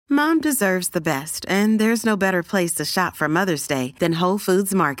Mom deserves the best, and there's no better place to shop for Mother's Day than Whole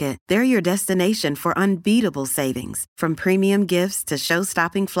Foods Market. They're your destination for unbeatable savings, from premium gifts to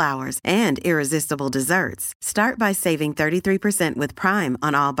show-stopping flowers and irresistible desserts. Start by saving 33% with Prime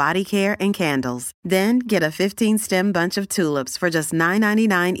on all body care and candles. Then get a 15-stem bunch of tulips for just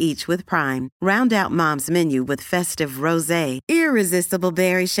 $9.99 each with Prime. Round out Mom's menu with festive rosé, irresistible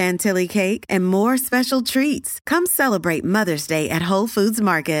berry chantilly cake, and more special treats. Come celebrate Mother's Day at Whole Foods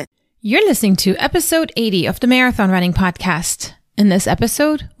Market. You're listening to episode 80 of the Marathon Running Podcast. In this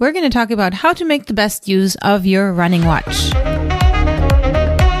episode, we're going to talk about how to make the best use of your running watch.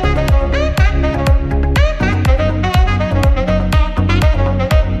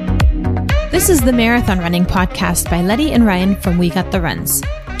 This is the Marathon Running Podcast by Letty and Ryan from We Got the Runs.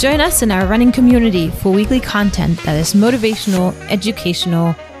 Join us in our running community for weekly content that is motivational,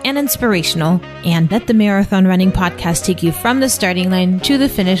 educational, and inspirational, and let the Marathon Running Podcast take you from the starting line to the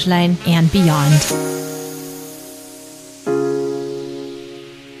finish line and beyond.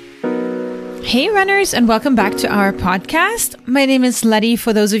 Hey runners, and welcome back to our podcast. My name is Letty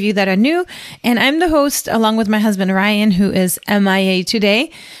for those of you that are new, and I'm the host along with my husband Ryan, who is MIA today.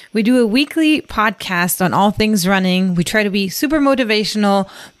 We do a weekly podcast on all things running. We try to be super motivational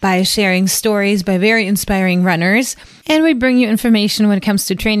by sharing stories by very inspiring runners. And we bring you information when it comes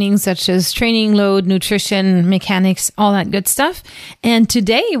to training, such as training load, nutrition, mechanics, all that good stuff. And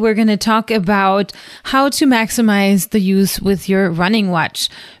today we're going to talk about how to maximize the use with your running watch,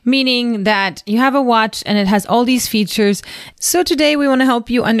 meaning that you have a watch and it has all these features. So today we want to help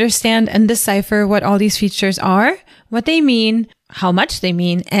you understand and decipher what all these features are, what they mean, how much they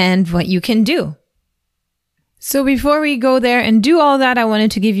mean, and what you can do. So before we go there and do all that, I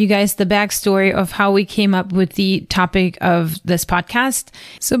wanted to give you guys the backstory of how we came up with the topic of this podcast.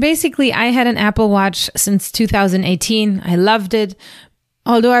 So basically, I had an Apple Watch since 2018. I loved it,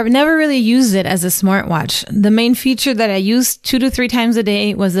 although I've never really used it as a smartwatch. The main feature that I used 2 to 3 times a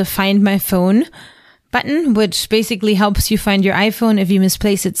day was the Find My Phone button, which basically helps you find your iPhone if you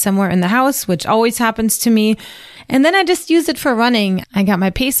misplace it somewhere in the house, which always happens to me. And then I just used it for running. I got my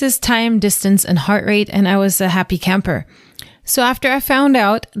paces, time, distance, and heart rate, and I was a happy camper. So after I found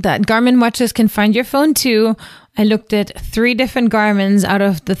out that Garmin watches can find your phone too, I looked at 3 different Garmins out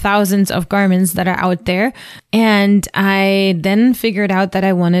of the thousands of Garmins that are out there. And I then figured out that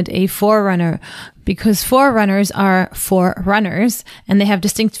I wanted a Forerunner, because Forerunners are for runners, and they have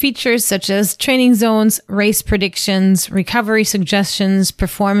distinct features such as training zones, race predictions, recovery suggestions,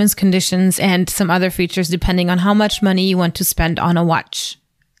 performance conditions, and some other features depending on how much money you want to spend on a watch.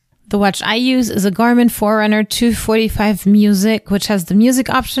 The watch I use is a Garmin Forerunner 245 Music, which has the music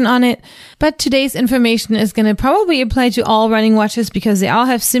option on it. But today's information is going to probably apply to all running watches because they all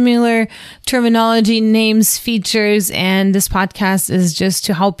have similar terminology, names, features, and this podcast is just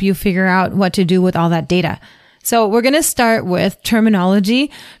to help you figure out what to do with all that data. So we're going to start with terminology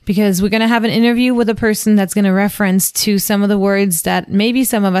because we're going to have an interview with a person that's going to reference to some of the words that maybe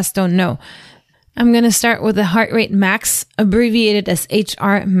some of us don't know. I'm going to start with the heart rate max, abbreviated as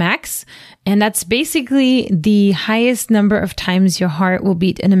HR max. And that's basically the highest number of times your heart will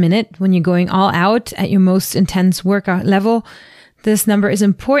beat in a minute when you're going all out at your most intense workout level. This number is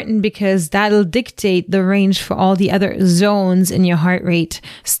important because that'll dictate the range for all the other zones in your heart rate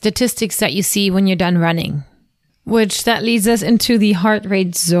statistics that you see when you're done running. Which that leads us into the heart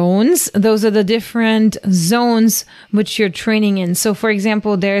rate zones. Those are the different zones which you're training in. So for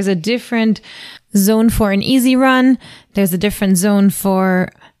example, there's a different zone for an easy run. There's a different zone for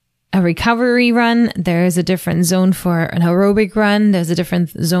a recovery run. There's a different zone for an aerobic run. There's a different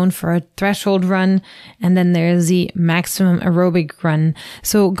zone for a threshold run. And then there's the maximum aerobic run.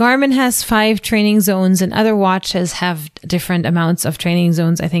 So Garmin has 5 training zones and other watches have different amounts of training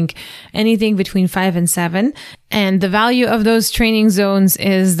zones. I think anything between 5 and 7. And the value of those training zones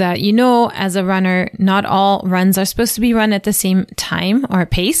is that, as a runner, not all runs are supposed to be run at the same time or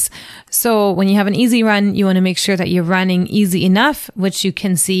pace. So when you have an easy run, you want to make sure that you're running easy enough, which you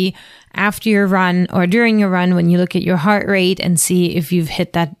can see after your run or during your run when you look at your heart rate and see if you've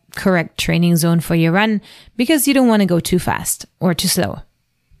hit that correct training zone for your run, because you don't want to go too fast or too slow.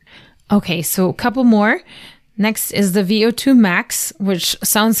 Okay, so a couple more. Next is the VO2 max, which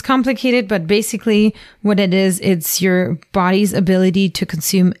sounds complicated, but basically what it is, it's your body's ability to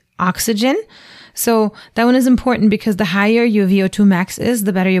consume oxygen. So that one is important because the higher your VO2 max is,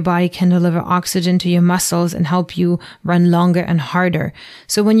 the better your body can deliver oxygen to your muscles and help you run longer and harder.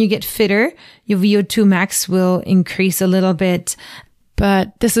 So when you get fitter, your VO2 max will increase a little bit,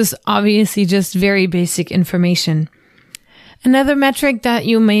 but this is obviously just very basic information. Another metric that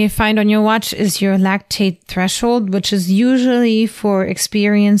you may find on your watch is your lactate threshold, which is usually for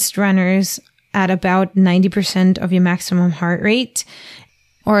experienced runners at about 90% of your maximum heart rate,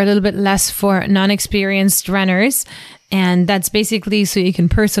 or a little bit less for non-experienced runners. And that's basically so you can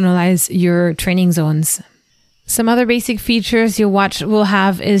personalize your training zones. Some other basic features your watch will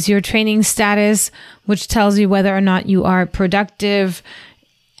have is your training status, which tells you whether or not you are productive,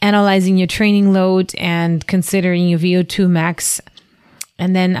 analyzing your training load and considering your VO2 max.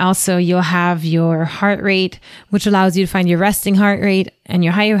 And then also you'll have your heart rate, which allows you to find your resting heart rate and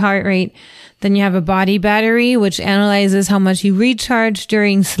your higher heart rate. Then you have a body battery, which analyzes how much you recharge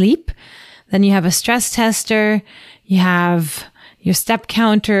during sleep. Then you have a stress tester. You have your step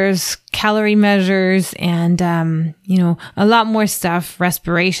counters, calorie measures, and, a lot more stuff,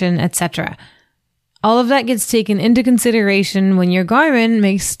 respiration, etc. All of that gets taken into consideration when your Garmin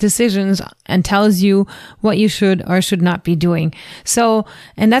makes decisions and tells you what you should or should not be doing. So,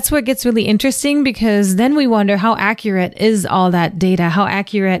 and that's where it gets really interesting, because then we wonder, how accurate is all that data? How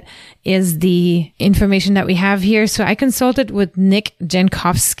accurate is the information that we have here? So I consulted with Nick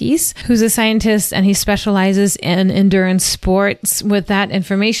Jankowskis, who's a scientist, and he specializes in endurance sports with that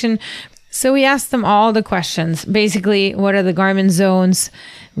information. So we asked them all the questions. Basically, what are the Garmin zones?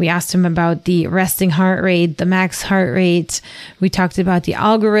 We asked him about the resting heart rate, the max heart rate. We talked about the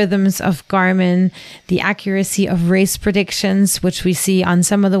algorithms of Garmin, the accuracy of race predictions, which we see on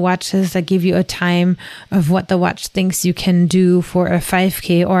some of the watches that give you a time of what the watch thinks you can do for a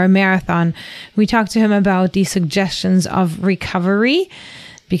 5K or a marathon. We talked to him about the suggestions of recovery,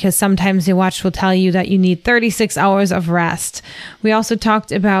 because sometimes the watch will tell you that you need 36 hours of rest. We also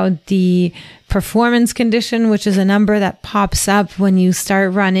talked about the performance condition, which is a number that pops up when you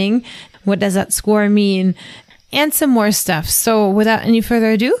start running. What does that score mean? And some more stuff. So without any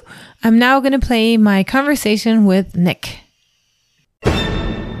further ado, I'm now going to play my conversation with Nick. All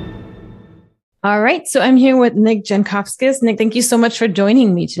right. So I'm here with Nick Jankowskis. Nick, thank you so much for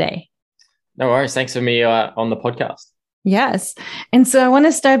joining me today. No worries. Thanks for me on the podcast. Yes. And so I want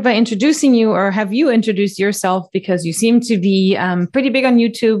to start by introducing you, or have you introduce yourself, because you seem to be pretty big on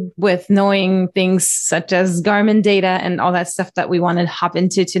YouTube with knowing things such as Garmin data and all that stuff that we want to hop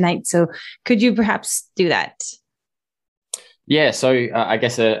into tonight. So could you perhaps do that? Yeah. So I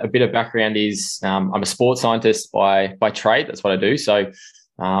guess a bit of background is I'm a sports scientist by trade. That's what I do. So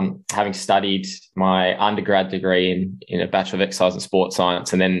having studied my undergrad degree in a Bachelor of Exercise and Sports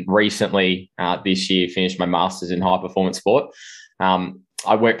Science, and then recently this year finished my master's in high performance sport.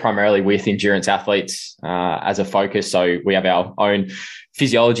 I work primarily with endurance athletes as a focus. So we have our own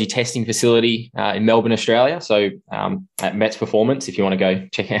physiology testing facility in Melbourne, Australia. So at Mets Performance, if you want to go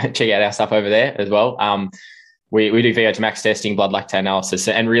check out our stuff over there as well. We do VO2 max testing, blood lactate analysis,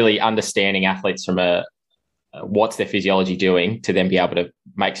 and really understanding athletes from what's their physiology doing to then be able to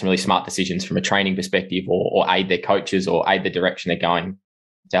make some really smart decisions from a training perspective, or aid their coaches or aid the direction they're going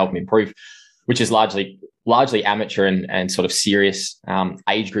to help them improve, which is largely amateur and sort of serious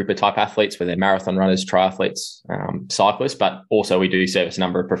age grouper type athletes, whether they're marathon runners, triathletes, cyclists, but also we do service a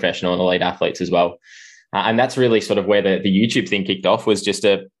number of professional and elite athletes as well. And that's really sort of where the YouTube thing kicked off, was just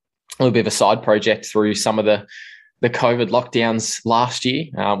a little bit of a side project through some of the COVID lockdowns last year.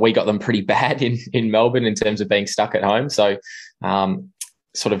 We got them pretty bad in Melbourne in terms of being stuck at home. So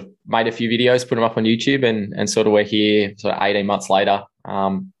sort of made a few videos, put them up on YouTube, and sort of we're here sort of 18 months later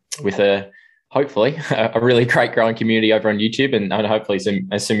with hopefully a really great growing community over on YouTube, and hopefully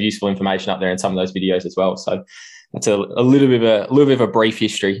some useful information up there in some of those videos as well. So that's a little bit of a brief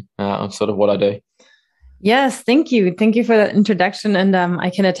history of sort of what I do. Yes, thank you. Thank you for that introduction. And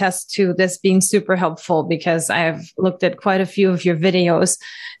I can attest to this being super helpful, because I have looked at quite a few of your videos.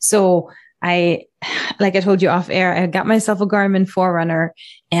 So like I told you off air, I got myself a Garmin Forerunner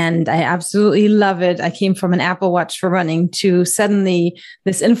and I absolutely love it. I came from an Apple Watch for running to suddenly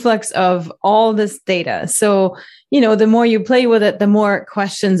this influx of all this data. So, the more you play with it, the more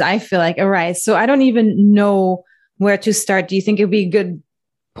questions I feel like arise. So I don't even know where to start. Do you think it would be a good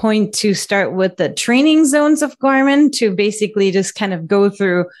point to start with the training zones of Garmin, to basically just kind of go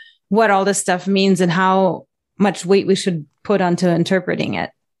through what all this stuff means and how much weight we should put onto interpreting it?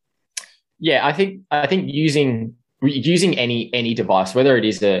 Yeah, I think using any device, whether it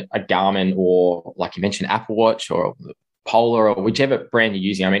is a Garmin or, like you mentioned, Apple Watch or Polar or whichever brand you're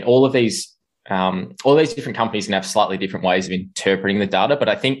using. I mean, all these different companies can have slightly different ways of interpreting the data. But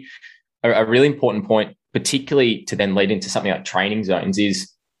I think a really important point, particularly to then lead into something like training zones, is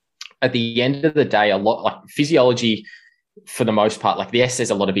at the end of the day, a lot like physiology, for the most part, like yes,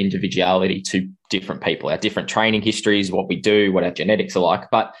 there's a lot of individuality to different people, our different training histories, what we do, what our genetics are like.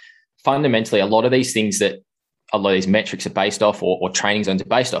 But fundamentally, a lot of these things that a lot of these metrics are based off, or training zones are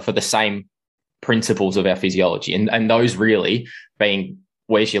based off, are the same principles of our physiology. And those really being,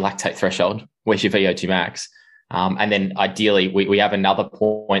 where's your lactate threshold? Where's your VO2 max? And then ideally we have another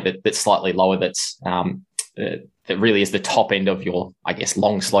point that's slightly lower, that really is the top end of your, I guess,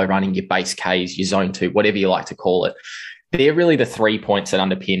 long, slow running, your base Ks, your zone 2, whatever you like to call it. They're really the 3 points that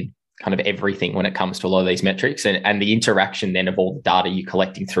underpin kind of everything when it comes to a lot of these metrics, and the interaction then of all the data you're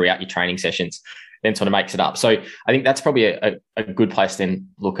collecting throughout your training sessions then sort of makes it up. So I think that's probably a good place to then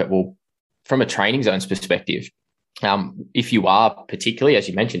look at, well, from a training zones perspective, if you are particularly, as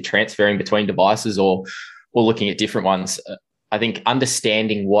you mentioned, transferring between devices or looking at different ones, I think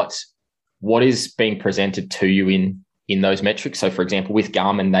understanding what is being presented to you in those metrics. So for example, with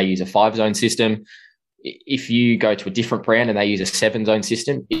Garmin, they use a 5-zone system. If you go to a different brand and they use a 7-zone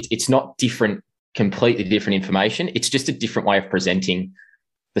system, it's not different, completely different information. It's just a different way of presenting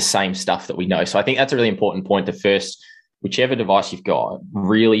the same stuff that we know. So I think that's a really important point to first, whichever device you've got,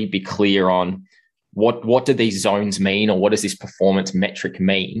 really be clear on what do these zones mean, or what does this performance metric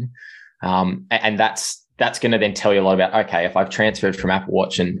mean? And that's going to then tell you a lot about, okay, if I've transferred from Apple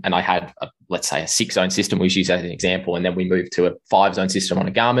Watch and I had, let's say, a 6-zone system, we use that as an example, and then we move to a 5-zone system on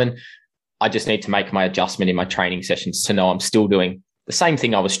a Garmin, I just need to make my adjustment in my training sessions to know I'm still doing the same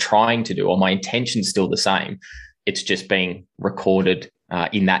thing I was trying to do, or my intention's still the same. It's just being recorded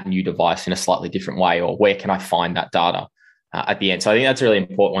in that new device in a slightly different way, or where can I find that data at the end? So I think that's a really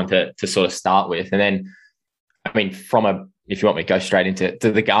important one to sort of start with. And then, I mean, if you want me to go straight into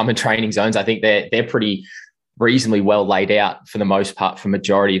the Garmin training zones, I think they're pretty reasonably well laid out for the most part for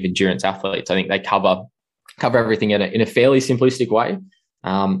majority of endurance athletes. I think they cover everything in a fairly simplistic way.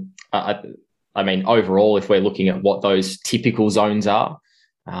 I mean, overall, if we're looking at what those typical zones are,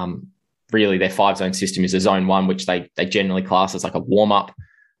 really their 5-zone system is a zone 1, which they generally class as like a warm-up,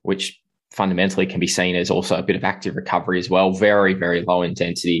 which fundamentally can be seen as also a bit of active recovery as well. Very, very low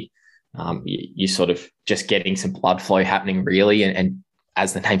intensity. You're sort of just getting some blood flow happening really. And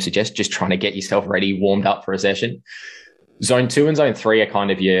as the name suggests, just trying to get yourself ready, warmed up for a session. Zone 2 and zone 3 are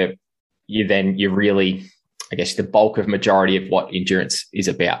kind of you're really, I guess, the bulk of majority of what endurance is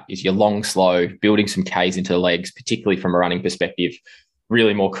about is your long, slow, building some Ks into the legs, particularly from a running perspective,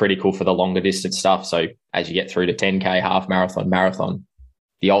 really more critical for the longer distance stuff. So as you get through to 10K, half marathon,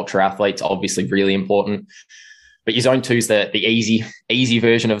 the ultra athletes, obviously really important. But your zone 2 is the easy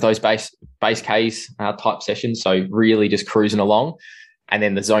version of those base Ks type sessions. So really just cruising along. And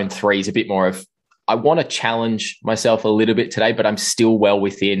then the zone 3 is a bit more of, I want to challenge myself a little bit today, but I'm still well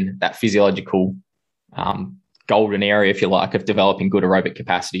within that physiological golden area, if you like, of developing good aerobic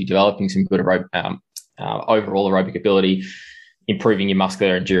capacity, developing some good overall aerobic ability, improving your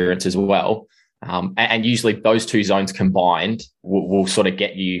muscular endurance as well. And usually those 2 zones combined will sort of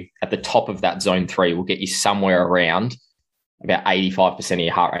get you at the top of that zone 3, will get you somewhere around about 85% of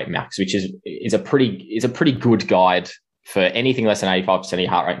your heart rate max, which is a pretty good guide for anything less than 85% of your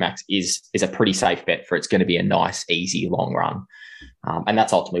heart rate max is a pretty safe bet for it's going to be a nice, easy, long run. And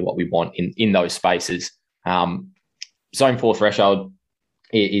that's ultimately what we want in those spaces. Zone 4 threshold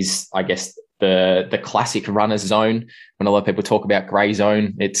is, I guess, the classic runner's zone. When a lot of people talk about gray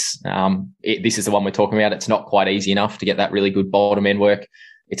zone, this is the one we're talking about. It's not quite easy enough to get that really good bottom end work.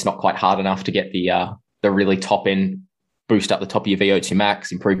 It's not quite hard enough to get the really top end, boost up the top of your VO2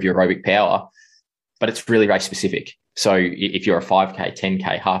 max, improve your aerobic power, but it's really race specific. So if you're a 5K,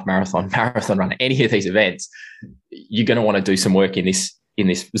 10K, half marathon runner, any of these events, you're going to want to do some work in this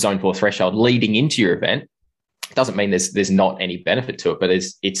zone 4 threshold leading into your event. It doesn't mean there's not any benefit to it, but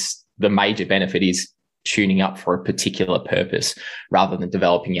it's the major benefit is tuning up for a particular purpose rather than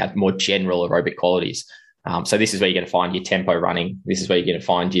developing your more general aerobic qualities. So this is where you're going to find your tempo running. This is where you're going to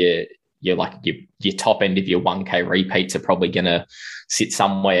find your top end of your 1K repeats are probably going to sit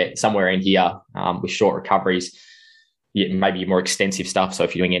somewhere in here with short recoveries. Maybe your more extensive stuff. So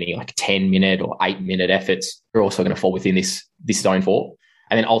if you're doing any like 10-minute or 8-minute efforts, you're also going to fall within this zone 4.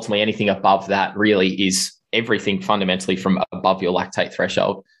 And then ultimately anything above that really is everything fundamentally from above your lactate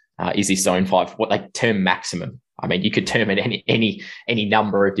threshold is this zone 5, what they term maximum. I mean, you could term it any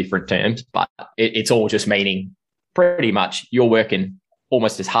number of different terms, but it's all just meaning pretty much you're working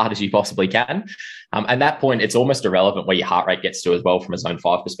almost as hard as you possibly can. At that point, it's almost irrelevant where your heart rate gets to as well from a zone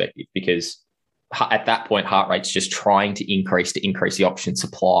 5 perspective, because at that point, heart rate's just trying to increase the oxygen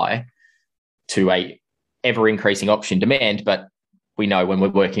supply to a ever increasing oxygen demand. But we know when we're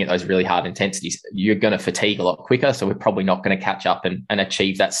working at those really hard intensities, you're going to fatigue a lot quicker. So we're probably not going to catch up and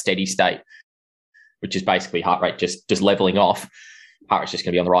achieve that steady state, which is basically heart rate just leveling off. Heart rate's just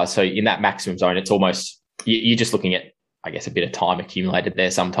going to be on the rise. So in that maximum zone, it's almost, you're just looking at I guess, a bit of time accumulated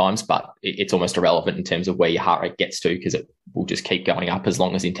there sometimes, but it's almost irrelevant in terms of where your heart rate gets to, because it will just keep going up as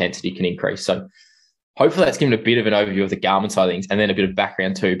long as intensity can increase. So hopefully that's given a bit of an overview of the Garmin side of things, and then a bit of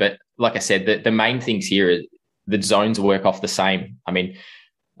background too. But like I said, the main things here are the zones work off the same,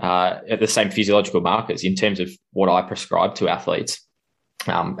 the same physiological markers in terms of what I prescribe to athletes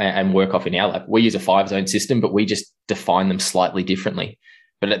and work off in our lab. We use a 5-zone system, but we just define them slightly differently.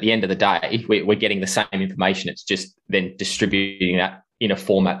 But at the end of the day, we're getting the same information. It's just then distributing that in a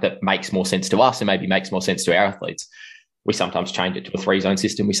format that makes more sense to us and maybe makes more sense to our athletes. We sometimes change it to a 3-zone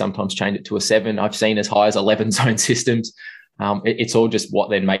system. We sometimes change it to a 7. I've seen as high as 11-zone systems. It's all just what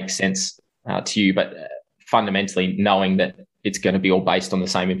then makes sense to you. But fundamentally, knowing that it's going to be all based on the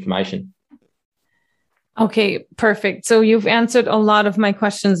same information. Okay, perfect. So you've answered a lot of my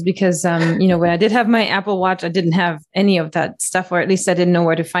questions because, when I did have my Apple Watch, I didn't have any of that stuff, or at least I didn't know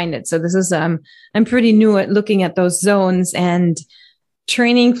where to find it. So this is, I'm pretty new at looking at those zones, and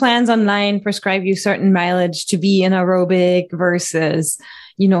training plans online prescribe you certain mileage to be in aerobic versus,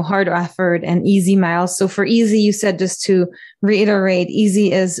 hard effort and easy miles. So for easy, you said, just to reiterate,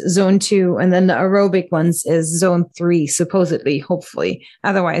 easy is zone 2, and then the aerobic ones is zone 3, supposedly, hopefully.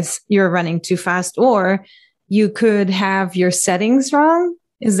 Otherwise, you're running too fast, or you could have your settings wrong.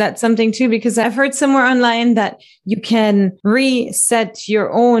 Is that something too? Because I've heard somewhere online that you can reset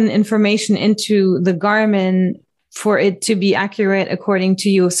your own information into the Garmin for it to be accurate according to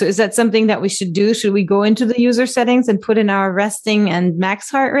you. So is that something that we should do? Should we go into the user settings and put in our resting and max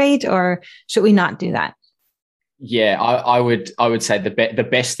heart rate, or should we not do that? Yeah, I would say the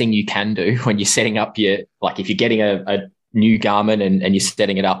best thing you can do when you're setting up if you're getting a new Garmin and you're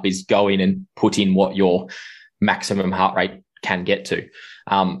setting it up, is go in and put in what your maximum heart rate can get to.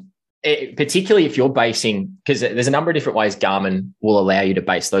 Particularly if you're basing, because there's a number of different ways Garmin will allow you to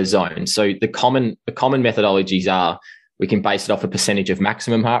base those zones. So the common methodologies are, we can base it off a percentage of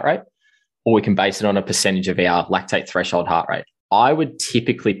maximum heart rate, or we can base it on a percentage of our lactate threshold heart rate. I would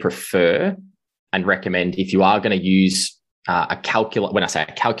typically prefer and recommend, if you are going to use when I say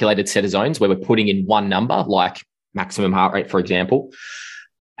a calculated set of zones where we're putting in one number, like maximum heart rate, for example,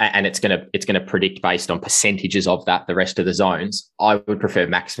 and it's going to predict based on percentages of that the rest of the zones, I would prefer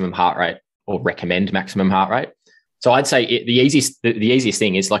maximum heart rate, or recommend maximum heart rate. So I'd say the easiest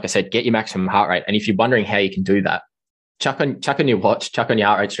thing is, like I said, get your maximum heart rate. And if you're wondering how you can do that, chuck on your watch, chuck on your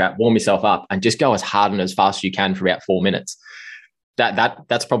heart rate strap, warm yourself up, and just go as hard and as fast as you can for about 4 minutes.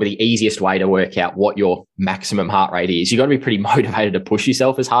 That's probably the easiest way to work out what your maximum heart rate is. You've got to be pretty motivated to push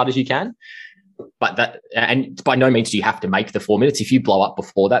yourself as hard as you can. But and by no means do you have to make the 4 minutes. If you blow up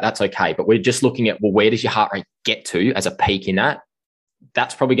before that, that's okay. But we're just looking at, well, where does your heart rate get to as a peak in that?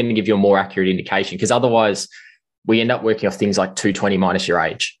 That's probably going to give you a more accurate indication, because otherwise we end up working off things like 220 minus your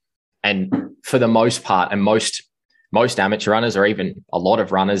age. And for the most part, and most amateur runners, or even a lot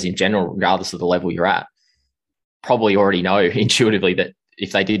of runners in general, regardless of the level you're at, probably already know intuitively that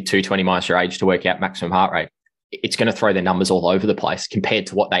if they did 220 minus your age to work out maximum heart rate, it's going to throw their numbers all over the place compared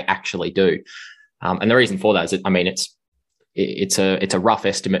to what they actually do. And the reason for that is that, it's a rough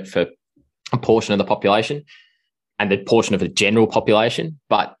estimate for a portion of the population and the portion of the general population.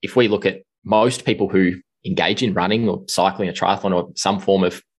 But if we look at most people who engage in running or cycling, a triathlon, or some form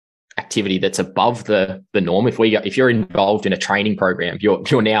of activity that's above the norm, if you're involved in a training program,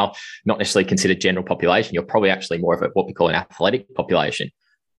 you're now not necessarily considered general population. You're probably actually more of what we call an athletic population.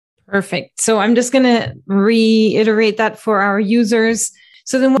 Perfect. So I'm just going to reiterate that for our users.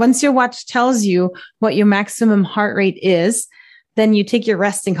 So then once your watch tells you what your maximum heart rate is, then you take your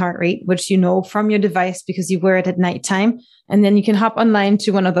resting heart rate, which you know from your device because you wear it at nighttime. And then you can hop online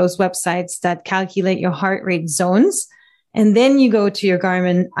to one of those websites that calculate your heart rate zones. And then you go to your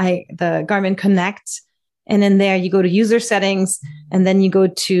Garmin, the Garmin Connect. And in there you go to user settings, and then you go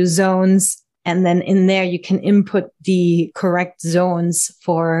to zones. And then in there you can input the correct zones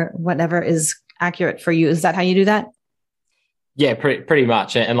for whatever is accurate for you. Is that how you do that? Yeah, pretty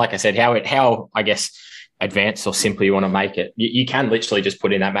much. And like I said, how I guess advanced or simple you want to make it, you can literally just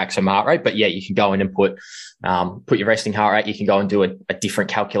put in that maximum heart rate. But yeah, you can go in and put your resting heart rate. You can go and do a different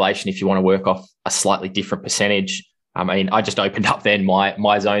calculation if you want to work off a slightly different percentage. I just opened up then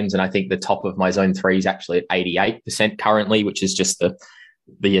my zones, and I think the top of my zone 3 is actually at 88% currently, which is just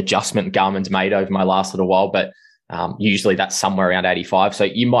the adjustment Garmin's made over my last little while. But usually that's somewhere around 85. So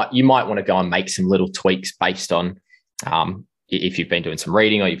you might want to go and make some little tweaks based on if you've been doing some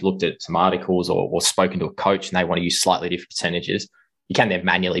reading, or you've looked at some articles, or spoken to a coach and they want to use slightly different percentages. You can then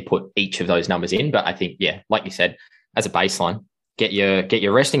manually put each of those numbers in. But I think, yeah, like you said, as a baseline, get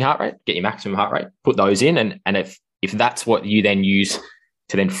your resting heart rate, get your maximum heart rate, put those in. And if that's what you then use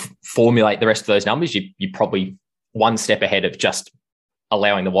to then formulate the rest of those numbers, you probably one step ahead of just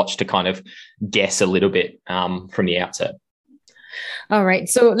allowing the watch to kind of guess a little bit from the outset. All right.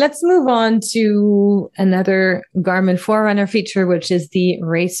 So let's move on to another Garmin Forerunner feature, which is the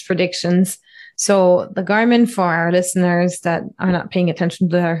race predictions. So the Garmin, for our listeners that are not paying attention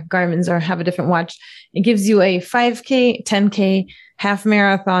to their Garmins or have a different watch, it gives you a 5K, 10K, half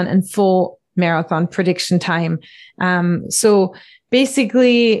marathon, and full marathon prediction time. So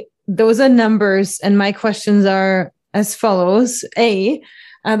basically, those are numbers. And my questions are as follows. A,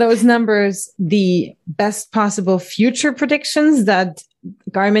 are those numbers the best possible future predictions that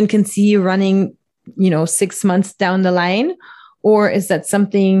Garmin can see you running, 6 months down the line? Or is that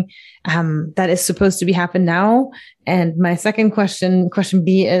something that is supposed to be happen now? And my second question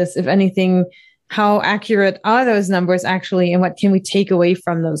B, is, if anything, how accurate are those numbers actually, and what can we take away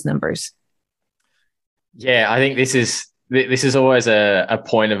from those numbers? Yeah, I think this is always a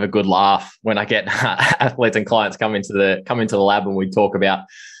point of a good laugh when I get athletes and clients come into the lab and we talk about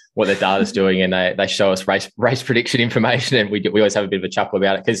what their data's doing, and they show us race prediction information, and we always have a bit of a chuckle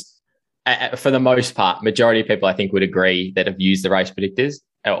about it, because for the most part, majority of people I think would agree that have used the race predictors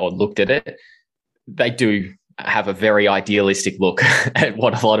or looked at it, they do have a very idealistic look at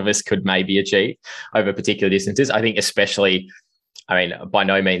what a lot of us could maybe achieve over particular distances. I think especially, by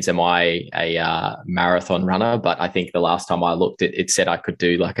no means am I a marathon runner, but I think the last time I looked, it said I could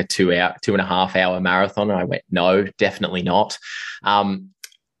do like a 2.5 hour marathon. And I went, no, definitely not. We're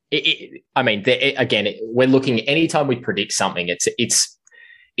looking, anytime we predict something,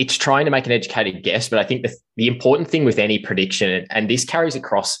 it's trying to make an educated guess. But I think the important thing with any prediction, and this carries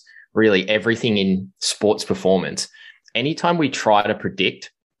across really everything in sports performance, anytime we try to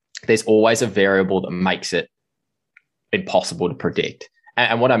predict, there's always a variable that makes it impossible to predict.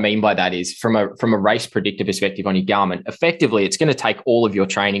 And what I mean by that is, from a race predictor perspective on your Garmin, effectively it's going to take all of your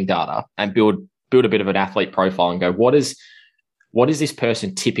training data and build a bit of an athlete profile and go, what does this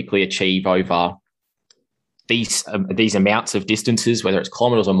person typically achieve over these amounts of distances, whether it's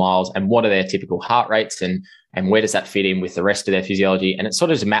kilometers or miles, and what are their typical heart rates, and where does that fit in with the rest of their physiology? And it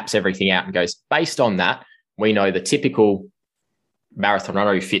sort of just maps everything out and goes, based on that, we know the typical marathon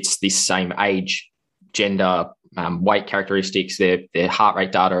runner who fits this same age, gender, weight characteristics, their heart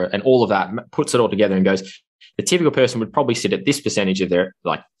rate data, and all of that, puts it all together and goes, the typical person would probably sit at this percentage of their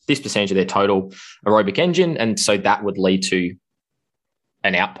total aerobic engine, and so that would lead to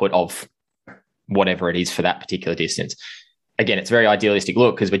an output of whatever it is for that particular distance. Again, it's a very idealistic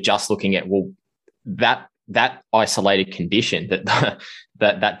look, because we're just looking at, well, that isolated condition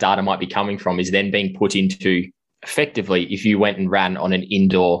that data might be coming from is then being put into, effectively, if you went and ran on an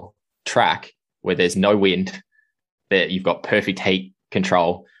indoor track where there's no wind, that you've got perfect heat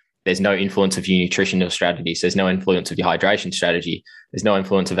control, there's no influence of your nutritional strategies, there's no influence of your hydration strategy, there's no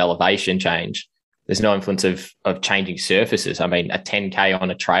influence of elevation change, there's no influence of changing surfaces. A 10K on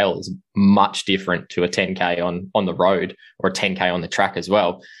a trail is much different to a 10K on the road, or a 10K on the track as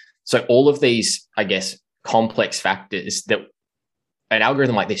well. So all of these, I guess, complex factors that an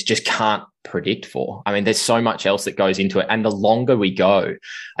algorithm like this just can't predict for. There's so much else that goes into it. And the longer we go,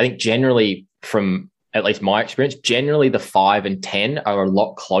 I think generally, from at least my experience, generally the 5 and 10 are a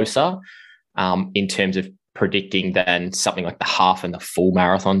lot closer in terms of predicting than something like the half and the full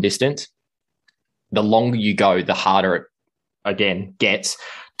marathon distance. The longer you go, the harder it, again, gets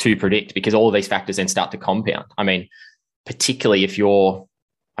to predict, because all of these factors then start to compound. Particularly if you're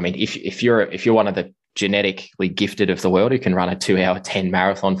one of the genetically gifted of the world who can run a 2-hour 10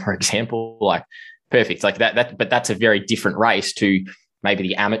 marathon, for example, like, perfect. Like that, but that's a very different race to maybe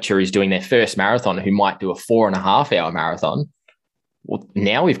the amateur who's doing their first marathon, who might do a 4.5 hour marathon. Well,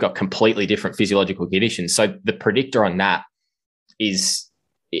 now we've got completely different physiological conditions. So the predictor on that is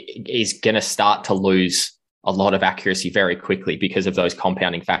going to start to lose a lot of accuracy very quickly, because of those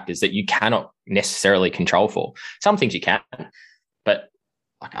compounding factors that you cannot necessarily control for. Some things you can, but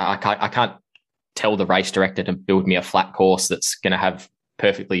I can't tell the race director to build me a flat course that's going to have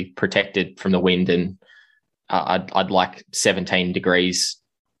perfectly protected from the wind, and I'd like 17 degrees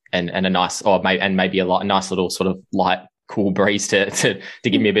and a nice, maybe a nice little sort of light, cool breeze to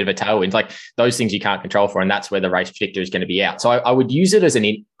give me a bit of a tailwind. Like, those things you can't control for, and that's where the race predictor is going to be out. So I would use it as an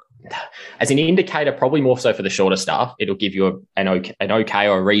indicator, probably more so for the shorter stuff. It'll give you an okay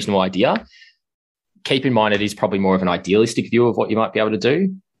or a reasonable idea. Keep in mind, it is probably more of an idealistic view of what you might be able to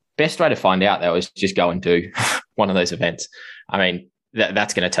do. Best way to find out, though, is just go and do one of those events.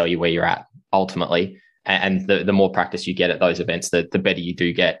 That's going to tell you where you're at ultimately. And the more practice you get at those events, the better you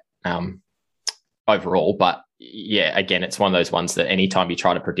do get overall. But yeah, again, it's one of those ones that anytime you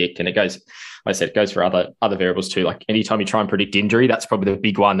try to predict, and it goes, like I said, it goes for other variables too. Like, anytime you try and predict injury, that's probably the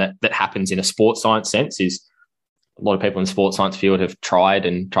big one that happens in a sports science sense, is a lot of people in the sports science field have tried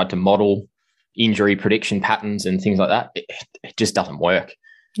to model injury prediction patterns and things like that. It just doesn't work.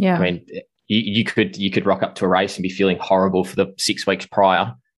 Yeah. I mean, you could rock up to a race and be feeling horrible for the 6 weeks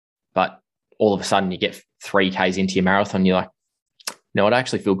prior, but all of a sudden you get 3Ks into your marathon, you're like, no, I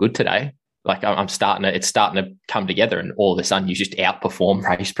actually feel good today. Like it's starting to come together, and all of a sudden you just outperform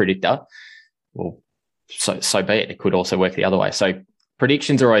race predictor. Well, so be it. It could also work the other way. So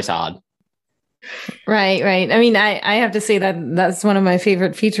predictions are always hard. Right. I mean, I have to say that's one of my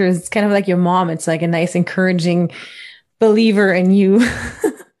favorite features. It's kind of like your mom. It's like a nice, encouraging believer in you.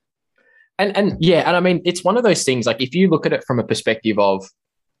 And I mean, it's one of those things, like if you look at it from a perspective of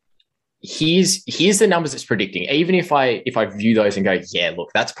here's the numbers it's predicting, even if I view those and go, yeah, look,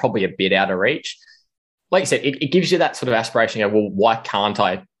 that's probably a bit out of reach. Like I said, it gives you that sort of aspiration of, well, why can't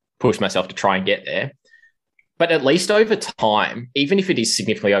I push myself to try and get there? But at least over time, even if it is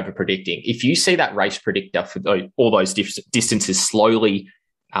significantly over predicting, if you see that race predictor for all those distances slowly,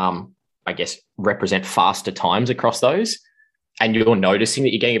 I guess, represent faster times across those, and you're noticing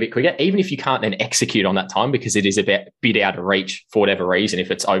that you're getting a bit quicker, even if you can't then execute on that time because it is a bit out of reach for whatever reason,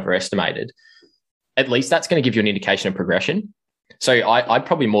 if it's overestimated, at least that's going to give you an indication of progression. So I'd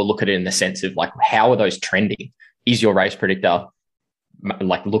probably more look at it in the sense of, like, how are those trending? Is your race predictor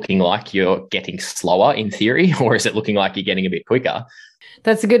like looking like you're getting slower in theory, or is it looking like you're getting a bit quicker?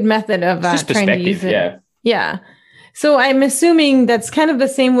 That's a good method of trying to use it. Yeah. So I'm assuming that's kind of the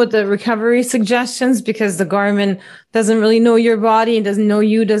same with the recovery suggestions, because the Garmin doesn't really know your body and doesn't know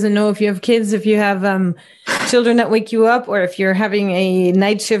you, doesn't know if you have kids, if you have children that wake you up, or if you're having a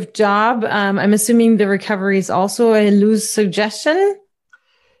night shift job. I'm assuming the recovery is also a loose suggestion.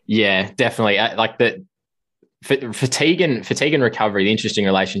 Yeah, definitely. Like the fatigue and recovery, the interesting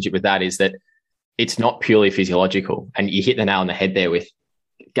relationship with that is that it's not purely physiological. And you hit the nail on the head there with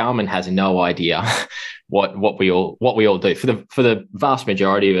Garmin has no idea what we all do. For the vast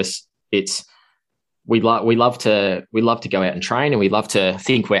majority of us, it's we love to go out and train, and we love to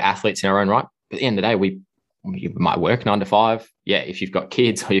think we're athletes in our own right. But at the end of the day, we might work 9 to 5. Yeah, if you've got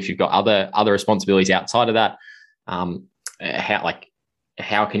kids or if you've got other responsibilities outside of that,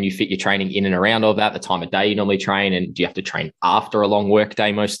 how can you fit your training in and around all of that? The time of day you normally train, and do you have to train after a long work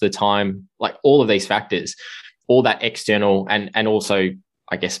day most of the time? Like all of these factors, all that external and also,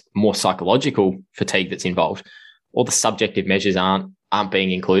 I guess, more psychological fatigue that's involved. All the subjective measures aren't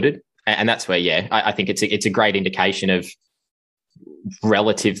being included, and that's where, I think it's a great indication of,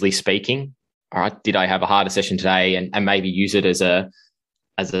 relatively speaking, all right, did I have a harder session today, and maybe use it as a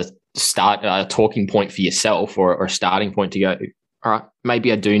start talking point for yourself, or a starting point to go, all right,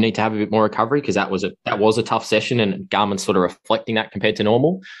 maybe I do need to have a bit more recovery because that was a tough session, and Garmin's sort of reflecting that compared to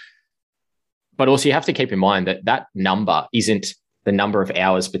normal. But also you have to keep in mind that number isn't the number of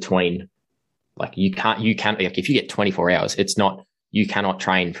hours between, like you can't like if you get 24 hours, it's not, you cannot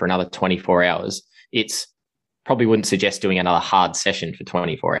train for another 24 hours. It's probably wouldn't suggest doing another hard session for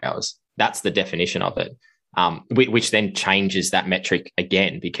 24 hours. That's the definition of it, which then changes that metric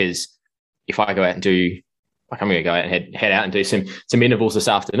again, because if I go out and do, like I'm going to go out and head out and do some intervals this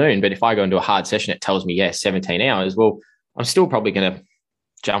afternoon, but if I go into a hard session, it tells me, 17 hours. Well, I'm still probably going to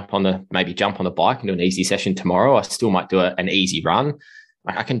jump on the bike and do an easy session tomorrow. I still might do an easy run.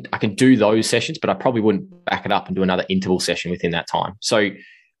 I can do those sessions, but I probably wouldn't back it up and do another interval session within that time. So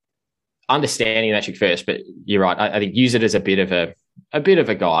understanding the metric first, but you're right. I think use it as a bit of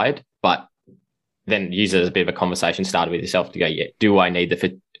a guide, but then use it as a bit of a conversation starter with yourself to go, do I need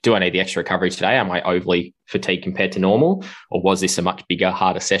the extra recovery today? Am I overly fatigued compared to normal? Or was this a much bigger,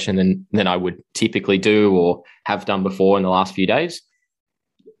 harder session than I would typically do or have done before in the last few days?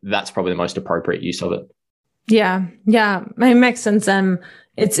 That's probably the most appropriate use of it. Yeah. It makes sense.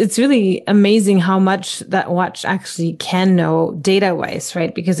 It's really amazing how much that watch actually can know data-wise,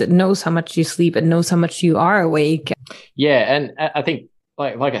 right? Because it knows how much you sleep, it knows how much you are awake. Yeah, and I think,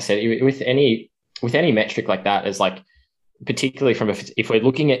 like I said, with any metric like that, is like, particularly if we're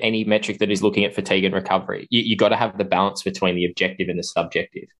looking at any metric that is looking at fatigue and recovery, you got to have the balance between the objective and the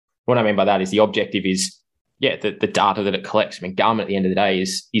subjective. What I mean by that is the objective is, the data that it collects. I mean, Garmin at the end of the day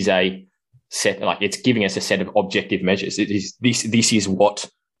is a set, like it's giving us a set of objective measures. It is this is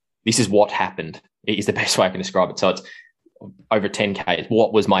what happened. It is the best way I can describe it. So it's over 10K.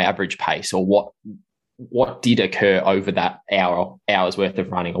 What was my average pace, or what did occur over that hour's worth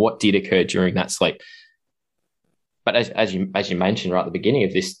of running, or what did occur during that sleep? But as you mentioned right at the beginning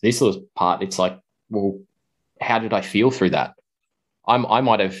of this little part, it's like, well, how did I feel through that? I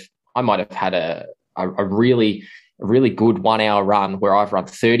might have had a really good 1 hour run where I've run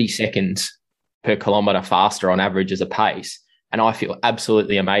 30 seconds per kilometer faster on average as a pace, and I feel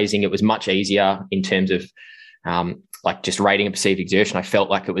absolutely amazing. It was much easier in terms of like just rating a perceived exertion, I felt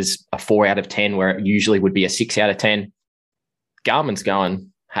like it was a 4 out of 10 where it usually would be a 6 out of 10. Garmin's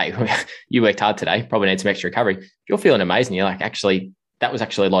going, hey, you worked hard today, probably need some extra recovery. If you're feeling amazing, you're like, actually, that was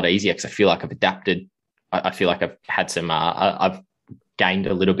actually a lot easier because I feel like I've adapted. I feel like I've had some, I've gained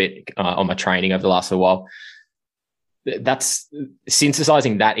a little bit on my training over the last little while. That's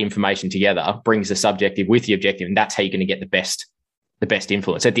synthesizing that information together brings the subjective with the objective, and that's how you're going to get the best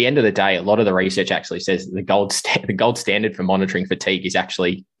influence. At the end of the day, a lot of the research actually says the gold standard for monitoring fatigue is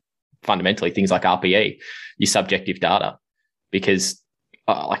actually fundamentally things like RPE, your subjective data, because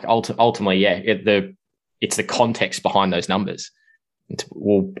ultimately, it's the context behind those numbers.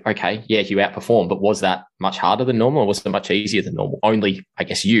 Well, okay, yeah, you outperformed, but was that much harder than normal or was it much easier than normal? Only, I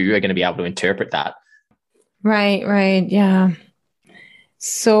guess, you are going to be able to interpret that. Right. Yeah.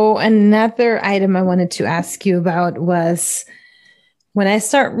 So another item I wanted to ask you about was when I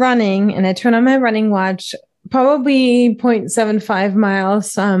start running and I turn on my running watch, probably 0.75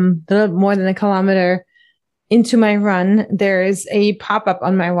 miles, a little more than a kilometer into my run, there is a pop-up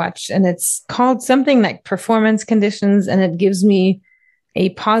on my watch and it's called something like performance conditions, and it gives me a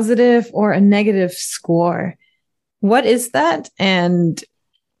positive or a negative score. What is that and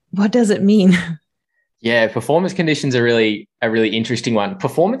what does it mean? Yeah, performance conditions are a really interesting one.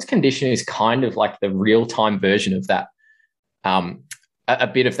 Performance condition is kind of like the real-time version of that, a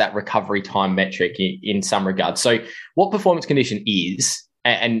bit of that recovery time metric in some regards. So what performance condition is,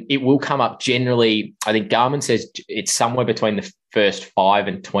 and it will come up generally, I think Garmin says it's somewhere between the first 5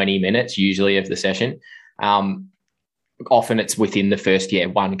 and 20 minutes usually of the session. Often it's within the first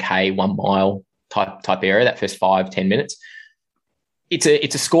 1K, 1 mile type area, that first 5-10 minutes. It's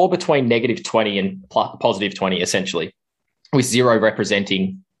a score between -20 and +20 essentially, with 0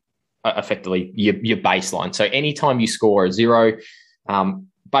 representing effectively your baseline. So anytime you score a 0,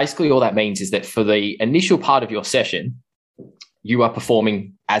 basically all that means is that for the initial part of your session, you are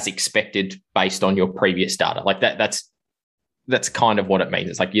performing as expected based on your previous data. Like that's kind of what it means.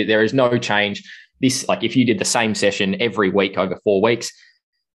 It's like there is no change. This, like if you did the same session every week over 4 weeks,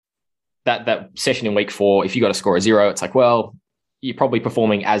 that session in week 4, if you got a score of 0, it's like, well, you're probably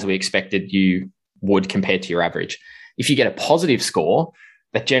performing as we expected you would compared to your average. If you get a positive score,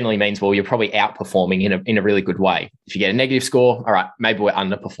 that generally means, well, you're probably outperforming in a really good way. If you get a negative score, all right, maybe we're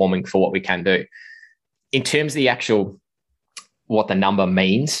underperforming for what we can do. In terms of the actual, what the number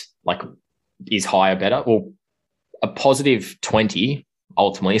means, like is higher better? Well, a positive 20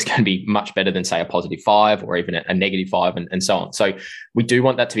 ultimately is going to be much better than, say, a positive 5 or even a -5 and so on. So we do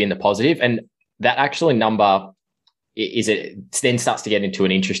want that to be in the positive. And that actually number then starts to get into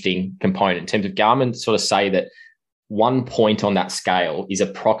an interesting component in terms of Garmin sort of say that 1 point on that scale is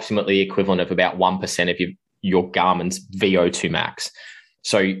approximately equivalent of about 1% of your Garmin's VO2 max.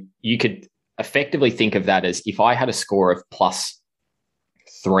 So you could effectively think of that as if I had a score of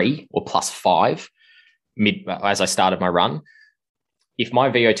 +3 or +5 as I started my run, if my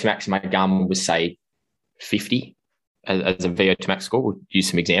VO2 max in my Garmin was, say, 50 as a VO2 max score, we'll use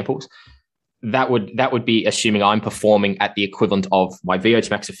some examples, that would be assuming I'm performing at the equivalent of my VO2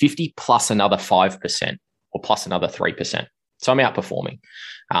 max of 50 plus another 5% or plus another 3%. So I'm outperforming,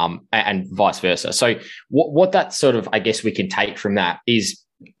 and vice versa. So what that sort of, I guess we can take from that is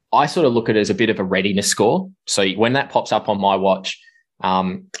I sort of look at it as a bit of a readiness score. So when that pops up on my watch,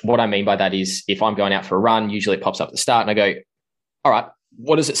 what I mean by that is if I'm going out for a run, usually it pops up at the start and I go, all right,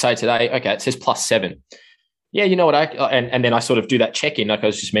 what does it say today? Okay, it says +7. Yeah, you know what? And then I sort of do that check-in, like I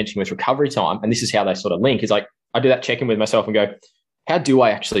was just mentioning with recovery time. And this is how they sort of link, is like I do that check-in with myself and go, how do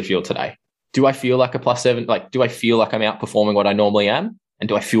I actually feel today? Do I feel like a +7? Like, do I feel like I'm outperforming what I normally am? And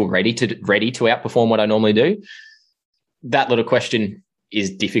do I feel ready to outperform what I normally do? That little question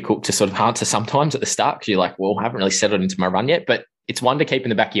is difficult to sort of answer sometimes at the start because you're like, well, I haven't really settled into my run yet. But it's one to keep in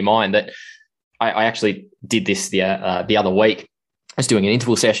the back of your mind that I actually did this the other week. I was doing an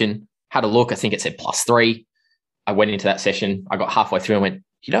interval session, had a look. I think it said +3. I went into that session. I got halfway through and went,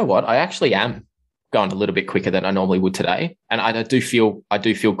 you know what? I actually am going a little bit quicker than I normally would today. And I do feel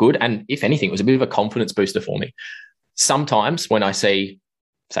good. And if anything, it was a bit of a confidence booster for me. Sometimes when I see,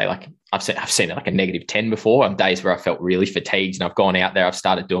 say, like I've seen it like a -10 before on days where I felt really fatigued and I've gone out there, I've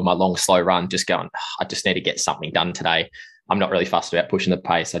started doing my long, slow run, just going, I just need to get something done today. I'm not really fussed about pushing the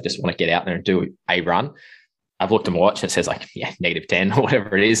pace. I just want to get out there and do a run. I've looked at my watch and it says like, -10 or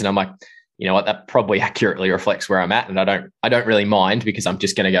whatever it is. And I'm like, you know what, that probably accurately reflects where I'm at. And I don't really mind because I'm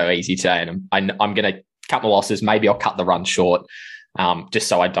just going to go easy today. And I'm going to cut my losses. Maybe I'll cut the run short just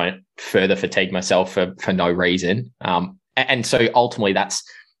so I don't further fatigue myself for no reason. And so ultimately that's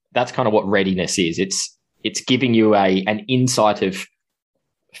kind of what readiness is. It's giving you an insight of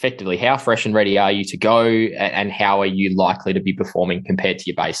effectively how fresh and ready are you to go, and how are you likely to be performing compared to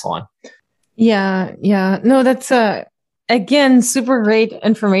your baseline? Yeah. No, that's again, super great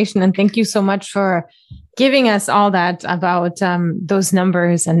information. And thank you so much for giving us all that about those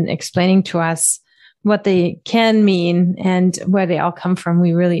numbers and explaining to us what they can mean and where they all come from.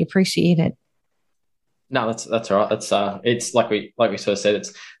 We really appreciate it. No, that's all right. That's it's like we sort of said,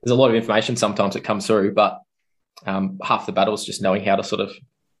 there's a lot of information sometimes that comes through, but half the battle is just knowing how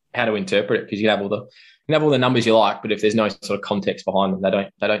to interpret it, because you can have all the numbers you like, but if there's no sort of context behind them,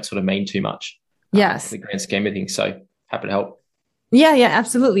 they don't sort of mean too much. Yes. In the grand scheme of things. So happy to help. Yeah,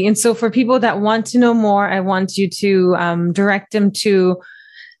 absolutely. And so for people that want to know more, I want you to direct them to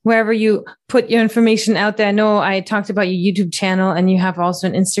wherever you put your information out there. I know I talked about your YouTube channel, and you have also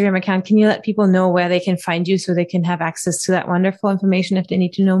an Instagram account. Can you let people know where they can find you so they can have access to that wonderful information if they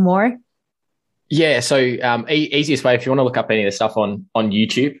need to know more? Yeah, so easiest way, if you want to look up any of the stuff on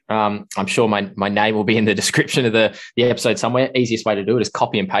YouTube, I'm sure my name will be in the description of the episode somewhere. Easiest way to do it is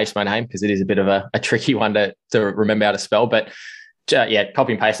copy and paste my name, because it is a bit of a tricky one to remember how to spell. But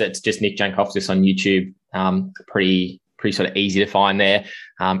copy and paste it. It's just Nick Jankowskis on YouTube. Pretty sort of easy to find there.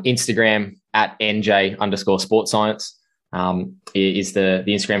 Instagram at NJ_sportscience is the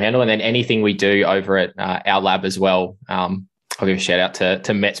Instagram handle. And then anything we do over at our lab as well, I'll give a shout out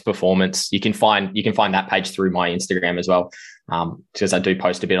to Mets Performance. You can find that page through my Instagram as well, because I do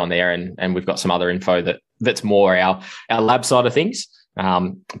post a bit on there, and we've got some other info that's more our lab side of things.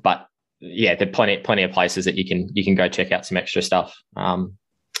 But yeah, there are plenty of places that you can go check out some extra stuff on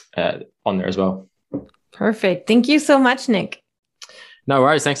there as well. Perfect. Thank you so much, Nick. No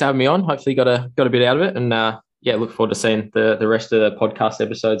worries. Thanks for having me on. Hopefully got a bit out of it, and look forward to seeing the rest of the podcast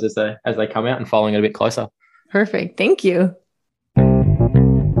episodes as they come out and following it a bit closer. Perfect. Thank you.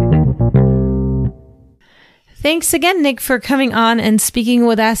 Thanks again, Nick, for coming on and speaking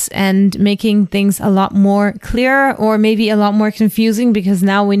with us and making things a lot more clear, or maybe a lot more confusing, because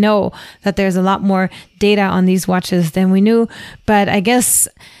now we know that there's a lot more data on these watches than we knew. But I guess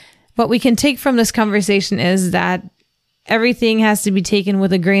what we can take from this conversation is that everything has to be taken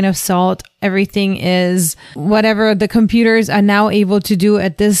with a grain of salt. Everything is whatever the computers are now able to do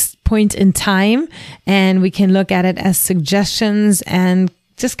at this point in time. And we can look at it as suggestions and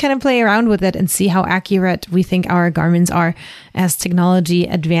just kind of play around with it and see how accurate we think our Garmins are as technology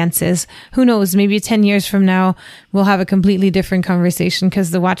advances. Who knows, maybe 10 years from now, we'll have a completely different conversation,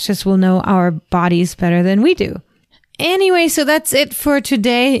 because the watches will know our bodies better than we do. Anyway, so that's it for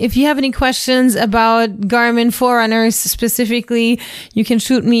today. If you have any questions about Garmin Forerunners specifically, you can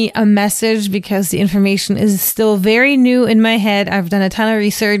shoot me a message, because the information is still very new in my head. I've done a ton of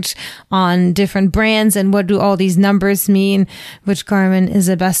research on different brands and what do all these numbers mean, which Garmin is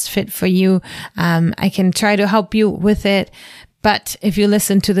the best fit for you. I can try to help you with it. But if you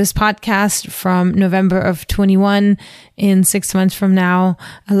listen to this podcast from November of 21, in 6 months from now,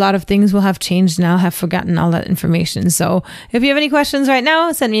 a lot of things will have changed and I'll have forgotten all that information. So if you have any questions right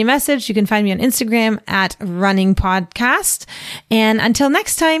now, send me a message. You can find me on Instagram at Running Podcast. And until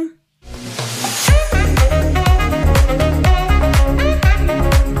next time.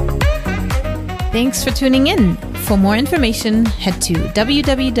 Thanks for tuning in. For more information, head to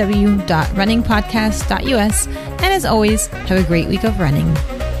www.runningpodcast.us. And as always, have a great week of running.